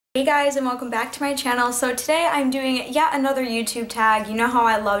Hey guys, and welcome back to my channel. So today I'm doing yet another YouTube tag. You know how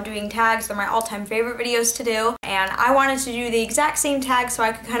I love doing tags. They're my all-time favorite videos to do. And I wanted to do the exact same tag so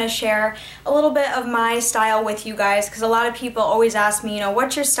I could kind of share a little bit of my style with you guys, because a lot of people always ask me,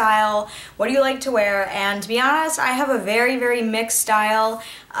 what's your style? What do you like to wear? And to be honest, I have a very mixed style.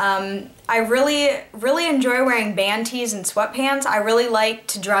 I really enjoy wearing band tees and sweatpants. I really like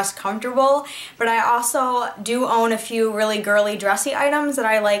to dress comfortable, but I also do own a few really girly dressy items that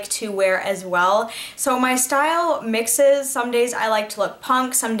I like to wear as well. So my style mixes. Some days I like to look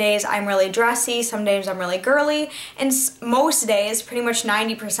punk, some days I'm really dressy, some days I'm really girly, and most days, pretty much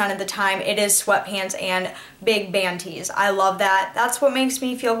 90% of the time, it is sweatpants and big band tees. I love that. That's what makes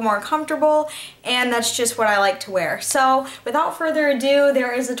me feel more comfortable, and that's just what I like to wear. So without further ado,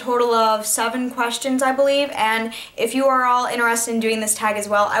 there is a total of 7 questions, I believe, and if you are all interested in doing this tag as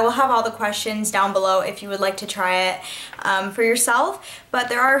well, I will have all the questions down below if you would like to try it for yourself. But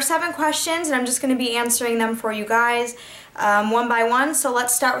there are 7 questions, and I'm just going to be answering them for you guys one by one. So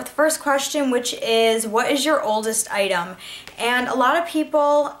let's start with the first question, which is, what is your oldest item? And a lot of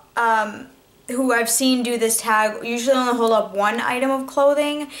people who I've seen do this tag usually only hold up one item of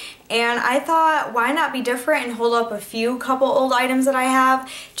clothing, and I thought, why not be different and hold up a couple old items that I have,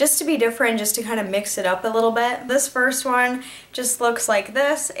 just to be different, just to kind of mix it up a little bit. This first one just looks like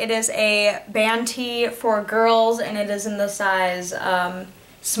this. It is a band tee for girls, and it is in the size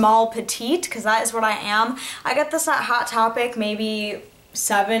small petite, because that is what I am. I got this at Hot Topic maybe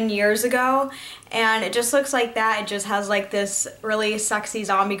 7 years ago, and it just looks like that. It just has like this really sexy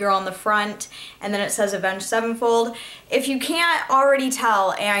zombie girl on the front, and then it says Avenged Sevenfold. If you can't already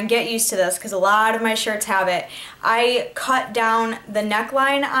tell, and get used to this because a lot of my shirts have it, I cut down the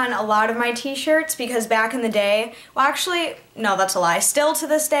neckline on a lot of my t-shirts because back in the day, well actually, no, that's a lie. Still to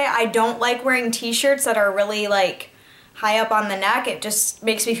this day, I don't like wearing t-shirts that are really like high up on the neck. It just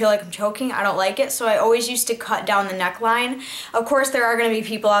makes me feel like I'm choking. I don't like it, so I always used to cut down the neckline. Of course, there are going to be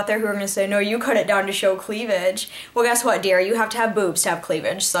people out there who are going to say, no, you cut it down to show cleavage. Well, guess what, dear? You have to have boobs to have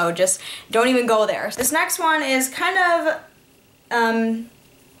cleavage, so just don't even go there. This next one is kind of,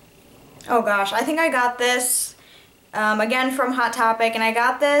 oh gosh, I think I got this, again, from Hot Topic, and I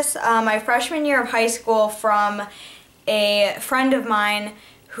got this my freshman year of high school from a friend of mine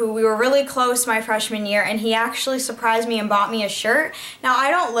who we were really close my freshman year, and he actually surprised me and bought me a shirt. Now,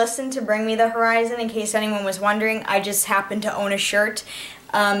 I don't listen to Bring Me the Horizon, in case anyone was wondering. I just happen to own a shirt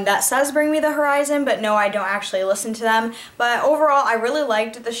that says Bring Me the Horizon, but no, I don't actually listen to them. But overall, I really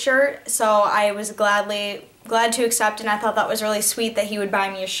liked the shirt, so I was glad to accept, and I thought that was really sweet that he would buy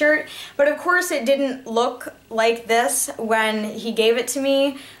me a shirt. But of course, it didn't look like this when he gave it to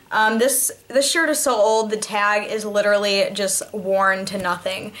me. This shirt is so old, the tag is literally just worn to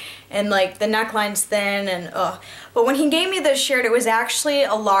nothing, and like the neckline's thin, and ugh. But when he gave me this shirt, it was actually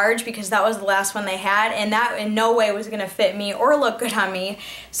a large because that was the last one they had, and that in no way was gonna fit me or look good on me.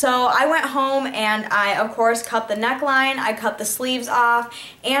 So I went home and I, of course, cut the neckline, I cut the sleeves off,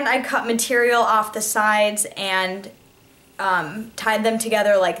 and I cut material off the sides and tied them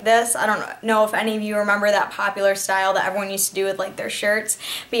together like this. I don't know if any of you remember that popular style that everyone used to do with like their shirts,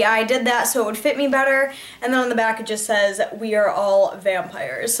 but yeah, I did that so it would fit me better. And then on the back it just says, "We are all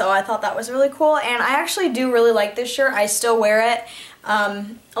vampires." So I thought that was really cool, and I actually do really like this shirt. I still wear it.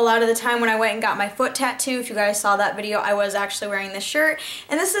 A lot of the time when I went and got my foot tattoo, if you guys saw that video, I was actually wearing this shirt,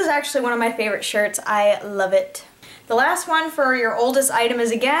 and this is actually one of my favorite shirts. I love it. The last one for your oldest item is,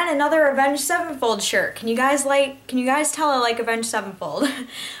 again, another Avenged Sevenfold shirt. Can you guys tell I like Avenged Sevenfold?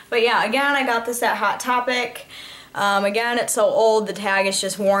 But yeah, again, I got this at Hot Topic. Again, it's so old, the tag is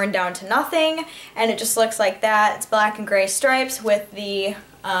just worn down to nothing, and it just looks like that. It's black and gray stripes with the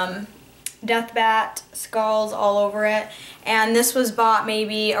death bat skulls all over it. And this was bought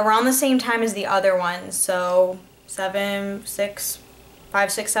maybe around the same time as the other ones, so 5,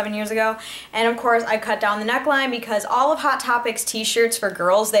 6, 7 years ago. And of course, I cut down the neckline because all of Hot Topic's t-shirts for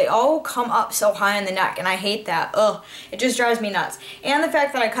girls, they all come up so high in the neck, and I hate that. Ugh, it just drives me nuts. And the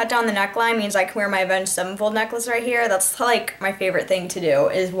fact that I cut down the neckline means I can wear my Avenged Sevenfold necklace right here. That's like my favorite thing to do,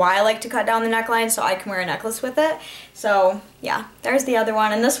 is why I like to cut down the neckline, so I can wear a necklace with it. So yeah, there's the other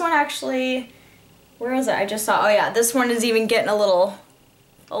one. And this one actually, where is it? I just saw, oh yeah, this one is even getting a little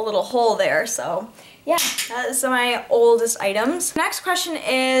hole there, so yeah, that is my oldest items. Next question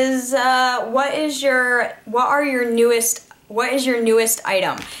is, what are your newest what is your newest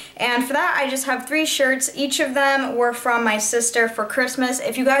item? And for that, I just have 3 shirts. Each of them were from my sister for Christmas.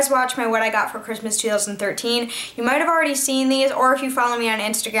 If you guys watch my What I Got for Christmas 2013, you might have already seen these, or if you follow me on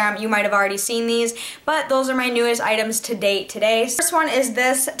Instagram, you might have already seen these, but those are my newest items to date today. First one is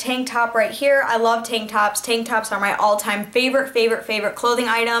this tank top right here. I love tank tops. Tank tops are my all-time favorite clothing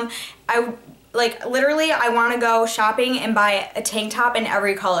item. Literally, I want to go shopping and buy a tank top in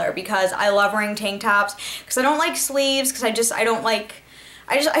every color because I love wearing tank tops, because I don't like sleeves, because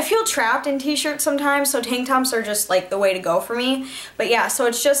I feel trapped in t-shirts sometimes, so tank tops are just like the way to go for me. But yeah, so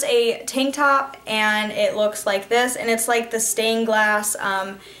it's just a tank top and it looks like this, and it's like the stained glass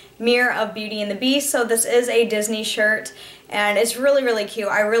mirror of Beauty and the Beast. So this is a Disney shirt and it's really cute.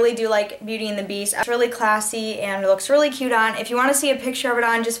 I really do like Beauty and the Beast. It's really classy and it looks really cute on. If you want to see a picture of it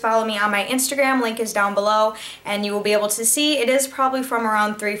on, just follow me on my Instagram. Link is down below and you will be able to see. It is probably from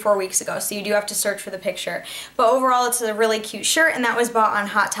around 3-4 weeks ago, so you do have to search for the picture. But overall, it's a really cute shirt, and that was bought on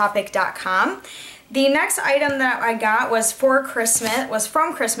HotTopic.com. The next item that I got was from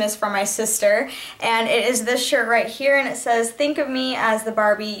Christmas from my sister, and it is this shirt right here, and it says, "Think of me as the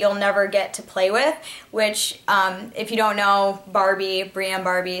Barbie you'll never get to play with," which, if you don't know,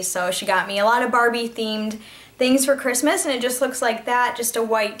 BreeAnnBarbie, so she got me a lot of Barbie themed things for Christmas, and it just looks like that, just a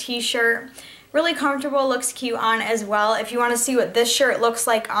white t-shirt. Really comfortable, looks cute on as well. If you want to see what this shirt looks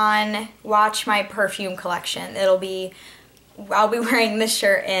like on, watch my perfume collection. I'll be wearing this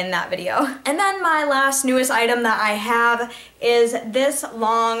shirt in that video. And then my last newest item that I have is this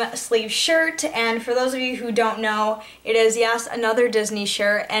long sleeve shirt, and for those of you who don't know, it is, yes, another Disney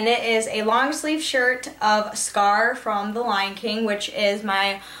shirt, and it is a long sleeve shirt of Scar from The Lion King, which is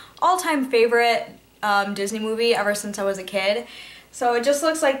my all-time favorite Disney movie ever since I was a kid. So it just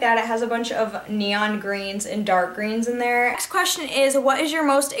looks like that. It has a bunch of neon greens and dark greens in there. Next question is, what is your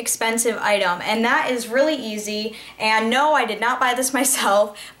most expensive item? And that is really easy. And no, I did not buy this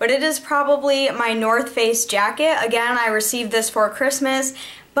myself, but it is probably my North Face jacket. Again, I received this for Christmas.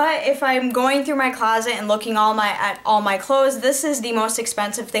 But if I'm going through my closet and looking at all my clothes, this is the most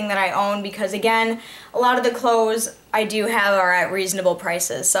expensive thing that I own, because again, a lot of the clothes I do have are at reasonable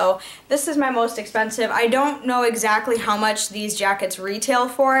prices. So this is my most expensive. I don't know exactly how much these jackets retail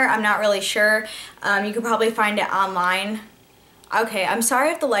for. I'm not really sure. You could probably find it online. Okay, I'm sorry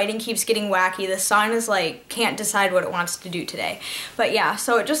if the lighting keeps getting wacky. The sun is like, can't decide what it wants to do today. But yeah,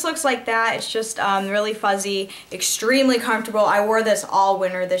 so it just looks like that. It's just really fuzzy, extremely comfortable. I wore this all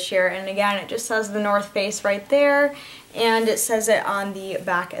winter this year, and again, it just says the North Face right there, and it says it on the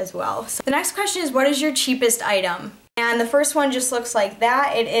back as well. So the next question is, what is your cheapest item? And the first one just looks like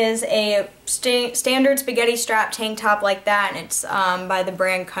that. It is a standard spaghetti strap tank top like that, and it's by the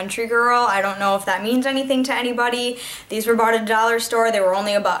brand Country Girl. I don't know if that means anything to anybody. These were bought at a dollar store. They were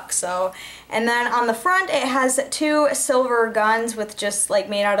only $1. So, and then on the front it has 2 silver guns with just like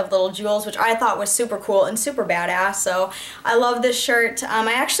made out of little jewels, which I thought was super cool and super badass. So I love this shirt.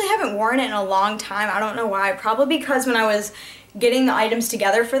 I actually haven't worn it in a long time. I don't know why. Probably because when I was getting the items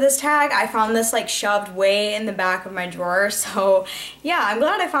together for this tag, I found this like shoved way in the back of my drawer. So yeah, I'm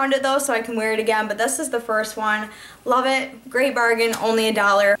glad I found it though, so I can wear it again. But this is the first one. Love it. Great bargain. Only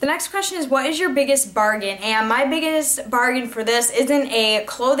 $1. The next question is, what is your biggest bargain? And my biggest bargain for this isn't a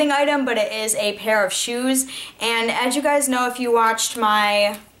clothing item, but it is a pair of shoes. And as you guys know, if you watched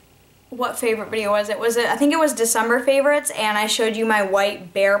my, what favorite video was it? I think it was December favorites, and I showed you my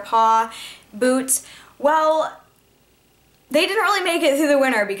white bear paw boots. Well, they didn't really make it through the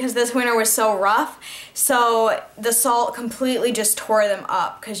winter because this winter was so rough, so the salt completely just tore them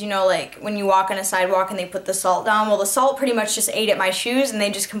up, because you know, like when you walk on a sidewalk and they put the salt down, well, the salt pretty much just ate at my shoes and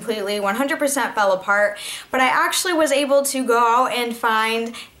they just completely 100% fell apart. But I actually was able to go out and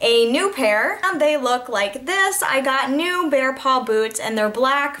find a new pair, and they look like this. I got new bear paw boots, and they're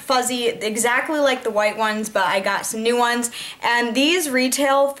black, fuzzy, exactly like the white ones, but I got some new ones, and these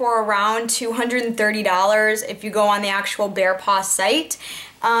retail for around $230 if you go on the actual Bear Paw site.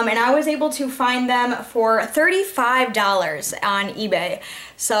 And I was able to find them for $35 on eBay.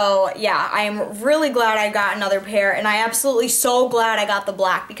 So yeah, I am really glad I got another pair, and I absolutely so glad I got the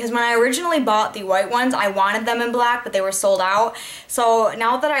black, because when I originally bought the white ones, I wanted them in black, but they were sold out. So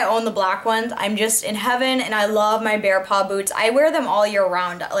now that I own the black ones, I'm just in heaven, and I love my bear paw boots. I wear them all year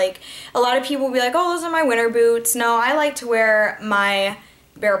round. Like, a lot of people will be like, oh, those are my winter boots. No, I like to wear my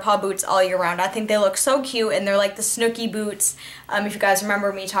bear paw boots all year round. I think they look so cute, and they're like the Snooki boots, if you guys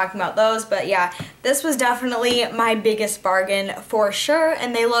remember me talking about those. But yeah, this was definitely my biggest bargain for sure,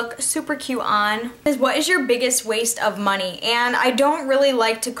 and they look super cute on. What is your biggest waste of money? And I don't really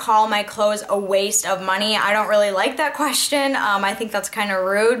like to call my clothes a waste of money. I don't really like that question. I think that's kind of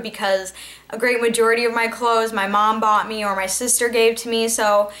rude, because a great majority of my clothes my mom bought me or my sister gave to me,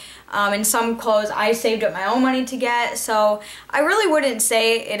 so and some clothes I saved up my own money to get, so I really wouldn't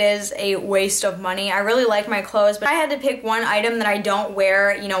say it is a waste of money. I really like my clothes, but if I had to pick one item that I don't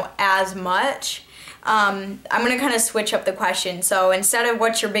wear, you know, as much, I'm gonna kind of switch up the question. So instead of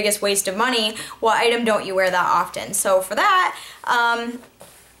what's your biggest waste of money, what item don't you wear that often? So for that,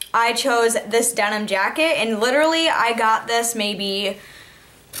 I chose this denim jacket, and literally I got this maybe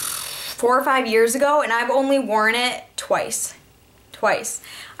 4 or 5 years ago, and I've only worn it twice.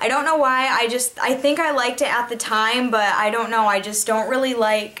 I don't know why. I think I liked it at the time, but I don't know. I just don't really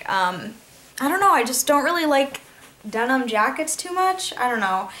like, I don't know. I just don't really like denim jackets too much. I don't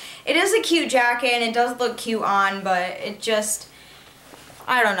know. It is a cute jacket, and it does look cute on, but it just,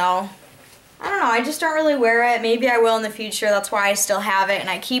 I don't know. I just don't really wear it. Maybe I will in the future. That's why I still have it and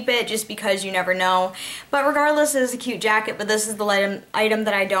I keep it, just because you never know. But regardless, it is a cute jacket, but this is the item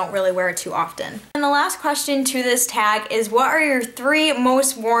that I don't really wear too often. And the last question to this tag is, what are your 3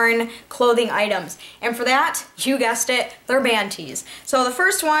 most worn clothing items? And for that, you guessed it, they're band tees. So the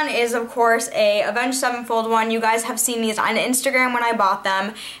first one is, of course, a Avenged Sevenfold one. You guys have seen these on Instagram when I bought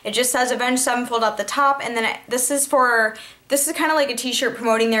them. It just says Avenged Sevenfold at the top, and then this is kind of like a t-shirt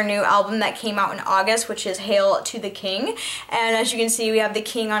promoting their new album that came out in August, which is Hail to the King. And as you can see, we have the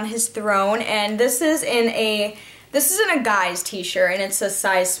king on his throne, and this is in a guy's t-shirt, and it's a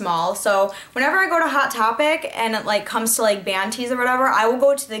size small. So whenever I go to Hot Topic and it like comes to like band tees or whatever, I will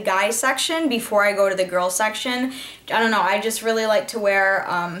go to the guys section before I go to the girls section. I don't know, I just really like to wear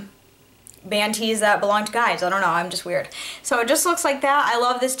band tees that belong to guys. I don't know, I'm just weird. So it just looks like that. I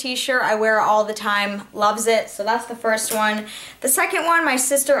love this t-shirt. I wear it all the time. Loves it. So that's the first one. The second one my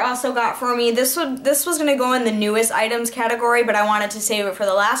sister also got for me. This was going to go in the newest items category, but I wanted to save it for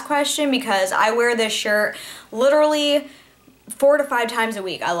the last question because I wear this shirt literally 4 to 5 times a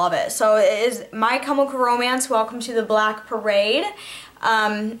week. I love it. So it is My Chemical Romance, Welcome to the Black Parade.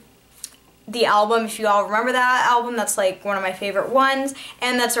 The album, if you all remember that album, that's like one of my favorite ones,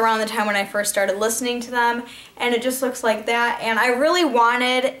 and that's around the time when I first started listening to them, and it just looks like that. And I really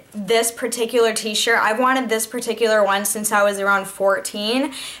wanted this particular t-shirt. I've wanted this particular one since I was around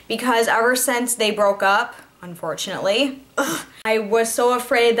 14, because ever since they broke up, unfortunately, I was so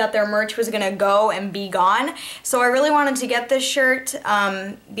afraid that their merch was gonna go and be gone. So I really wanted to get this shirt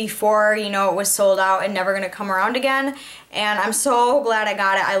before, you know, it was sold out and never gonna come around again. And I'm so glad I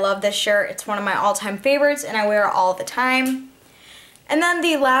got it. I love this shirt. It's one of my all-time favorites, and I wear it all the time. And then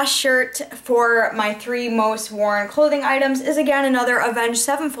the last shirt for my 3 most worn clothing items is again another Avenged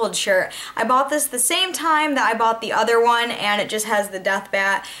Sevenfold shirt. I bought this the same time that I bought the other one, and it just has the death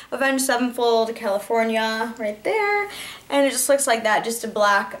bat Avenged Sevenfold California right there, and it just looks like that, just a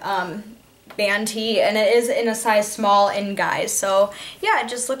black band tee, and it is in a size small in guys. So yeah, it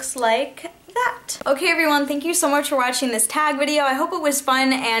just looks like that. Okay everyone, thank you so much for watching this tag video. I hope it was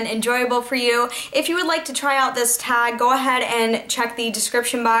fun and enjoyable for you. If you would like to try out this tag, go ahead and check the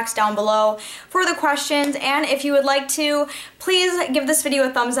description box down below for the questions, and if you would like to, please give this video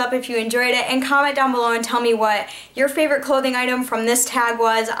a thumbs up if you enjoyed it, and comment down below and tell me what your favorite clothing item from this tag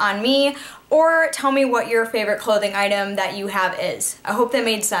was on me, or tell me what your favorite clothing item that you have is. I hope that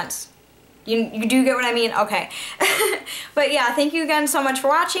made sense. You do get what I mean? Okay. But yeah, thank you again so much for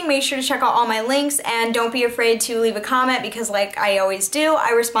watching. Make sure to check out all my links, and don't be afraid to leave a comment, because like I always do, I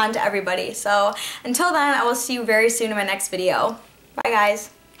respond to everybody. So until then, I will see you very soon in my next video. Bye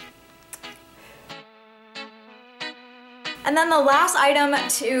guys. And then the last item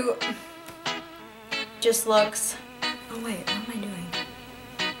to just looks, oh wait, what am I doing?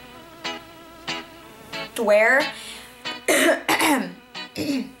 To wear.